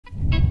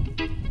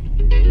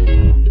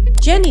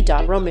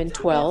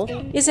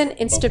Jenny.xii is an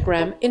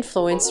Instagram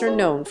influencer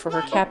known for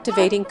her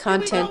captivating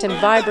content and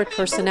vibrant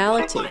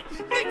personality.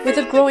 With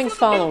a growing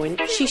following,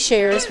 she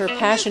shares her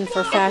passion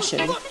for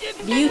fashion,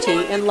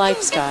 beauty, and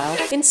lifestyle,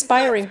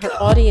 inspiring her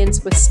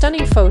audience with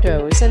stunning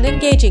photos and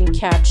engaging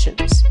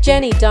captions.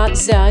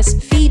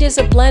 Jenny.xii's feed is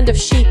a blend of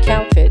chic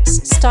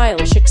outfits,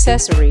 stylish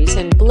accessories,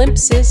 and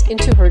glimpses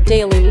into her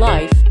daily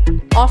life,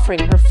 offering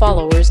her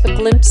followers a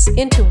glimpse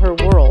into her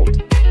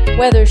world.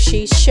 Whether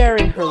she's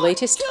sharing her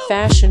latest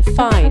fashion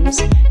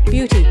finds,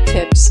 beauty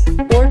tips,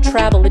 or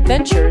travel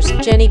adventures,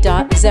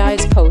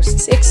 Jenny.xii's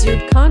posts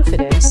exude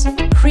confidence,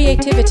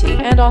 creativity,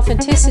 and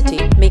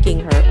authenticity, making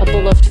her a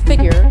beloved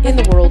figure in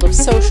the world of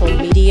social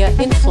media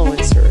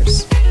influencers.